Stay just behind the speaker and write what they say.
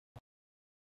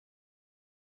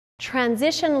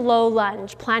Transition low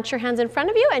lunge. Plant your hands in front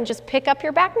of you and just pick up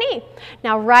your back knee.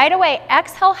 Now right away,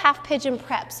 exhale, half pigeon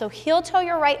prep. So heel toe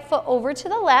your right foot over to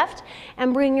the left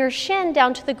and bring your shin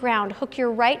down to the ground. Hook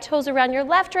your right toes around your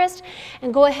left wrist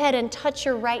and go ahead and touch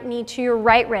your right knee to your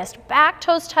right wrist. Back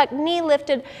toes tucked, knee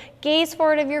lifted, gaze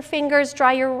forward of your fingers,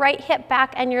 draw your right hip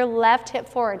back and your left hip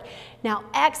forward. Now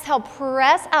exhale,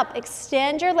 press up,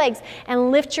 extend your legs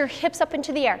and lift your hips up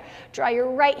into the air. Draw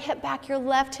your right hip back, your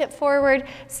left hip forward.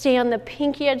 Stay on the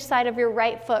pinky edge side of your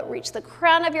right foot. Reach the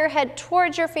crown of your head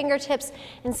towards your fingertips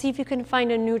and see if you can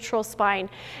find a neutral spine.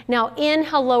 Now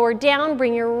inhale, lower down,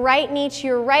 bring your right knee to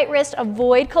your right wrist.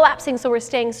 Avoid collapsing, so we're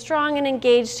staying strong and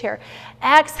engaged here.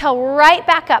 Exhale, right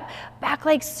back up. Back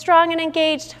leg strong and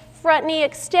engaged. Front knee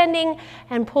extending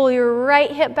and pull your right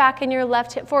hip back and your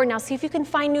left hip forward. Now see if you can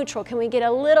find neutral. Can we get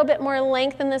a little bit more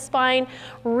length in the spine?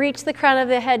 Reach the crown of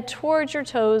the head towards your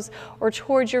toes or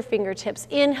towards your fingertips.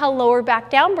 Inhale, lower back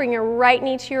down. Bring your right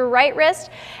knee to your right wrist.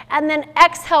 And then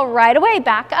exhale right away,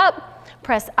 back up.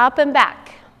 Press up and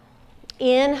back.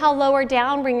 Inhale, lower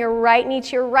down. Bring your right knee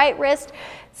to your right wrist.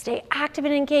 Stay active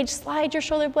and engaged. Slide your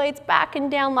shoulder blades back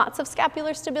and down. Lots of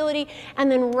scapular stability.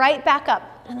 And then right back up.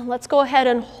 And then let's go ahead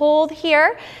and hold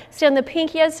here. Stay on the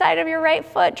pinky edge side of your right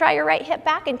foot. Draw your right hip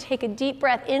back and take a deep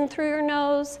breath in through your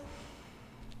nose.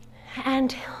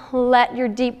 And let your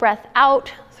deep breath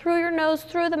out through your nose,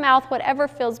 through the mouth, whatever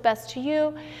feels best to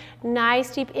you.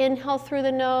 Nice deep inhale through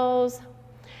the nose.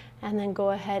 And then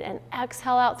go ahead and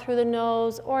exhale out through the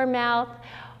nose or mouth.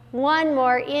 One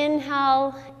more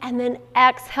inhale, and then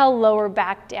exhale, lower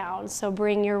back down. So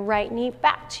bring your right knee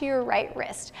back to your right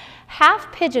wrist.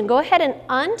 Half pigeon, go ahead and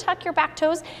untuck your back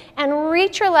toes and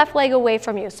reach your left leg away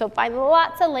from you. So find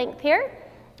lots of length here.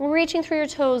 Reaching through your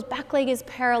toes, back leg is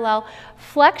parallel.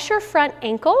 Flex your front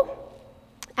ankle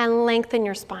and lengthen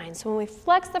your spine. So when we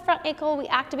flex the front ankle, we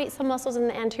activate some muscles in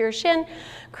the anterior shin,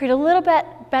 create a little bit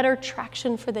better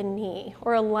traction for the knee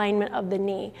or alignment of the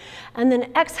knee. And then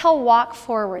exhale, walk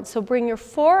forward. So bring your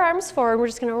forearms forward. We're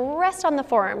just gonna rest on the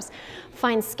forearms.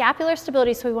 Find scapular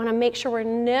stability, so we wanna make sure we're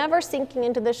never sinking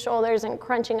into the shoulders and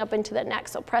crunching up into the neck.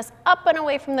 So press up and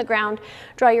away from the ground.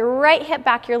 Draw your right hip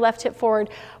back, your left hip forward.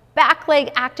 Back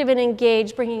leg active and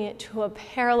engaged, bringing it to a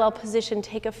parallel position.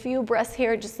 Take a few breaths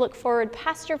here. Just look forward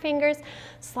past your fingers.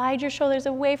 Slide your shoulders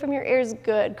away from your ears.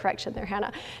 Good correction there,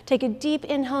 Hannah. Take a deep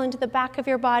inhale into the back of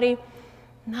your body.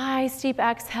 Nice deep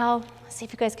exhale. See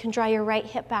if you guys can draw your right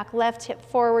hip back, left hip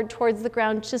forward towards the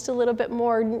ground just a little bit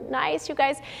more. Nice, you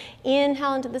guys.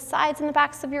 Inhale into the sides and the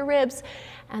backs of your ribs.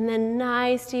 And then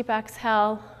nice deep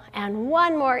exhale. And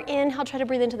one more inhale. Try to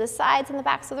breathe into the sides and the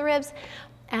backs of the ribs.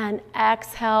 And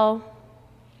exhale,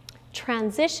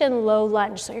 transition low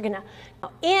lunge. So you're gonna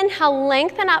inhale,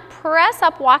 lengthen up, press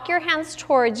up, walk your hands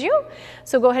towards you.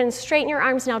 So go ahead and straighten your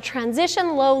arms now.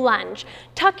 Transition low lunge.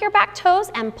 Tuck your back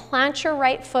toes and plant your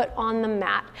right foot on the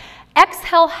mat.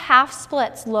 Exhale, half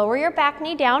splits. Lower your back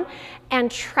knee down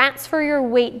and transfer your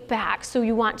weight back. So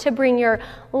you want to bring your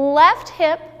left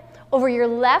hip over your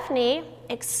left knee,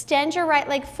 extend your right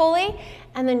leg fully,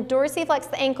 and then dorsiflex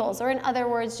the ankles, or in other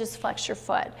words, just flex your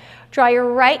foot. Draw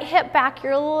your right hip back,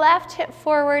 your left hip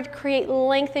forward, create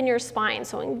length in your spine.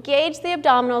 So engage the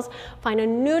abdominals, find a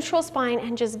neutral spine,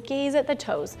 and just gaze at the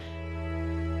toes.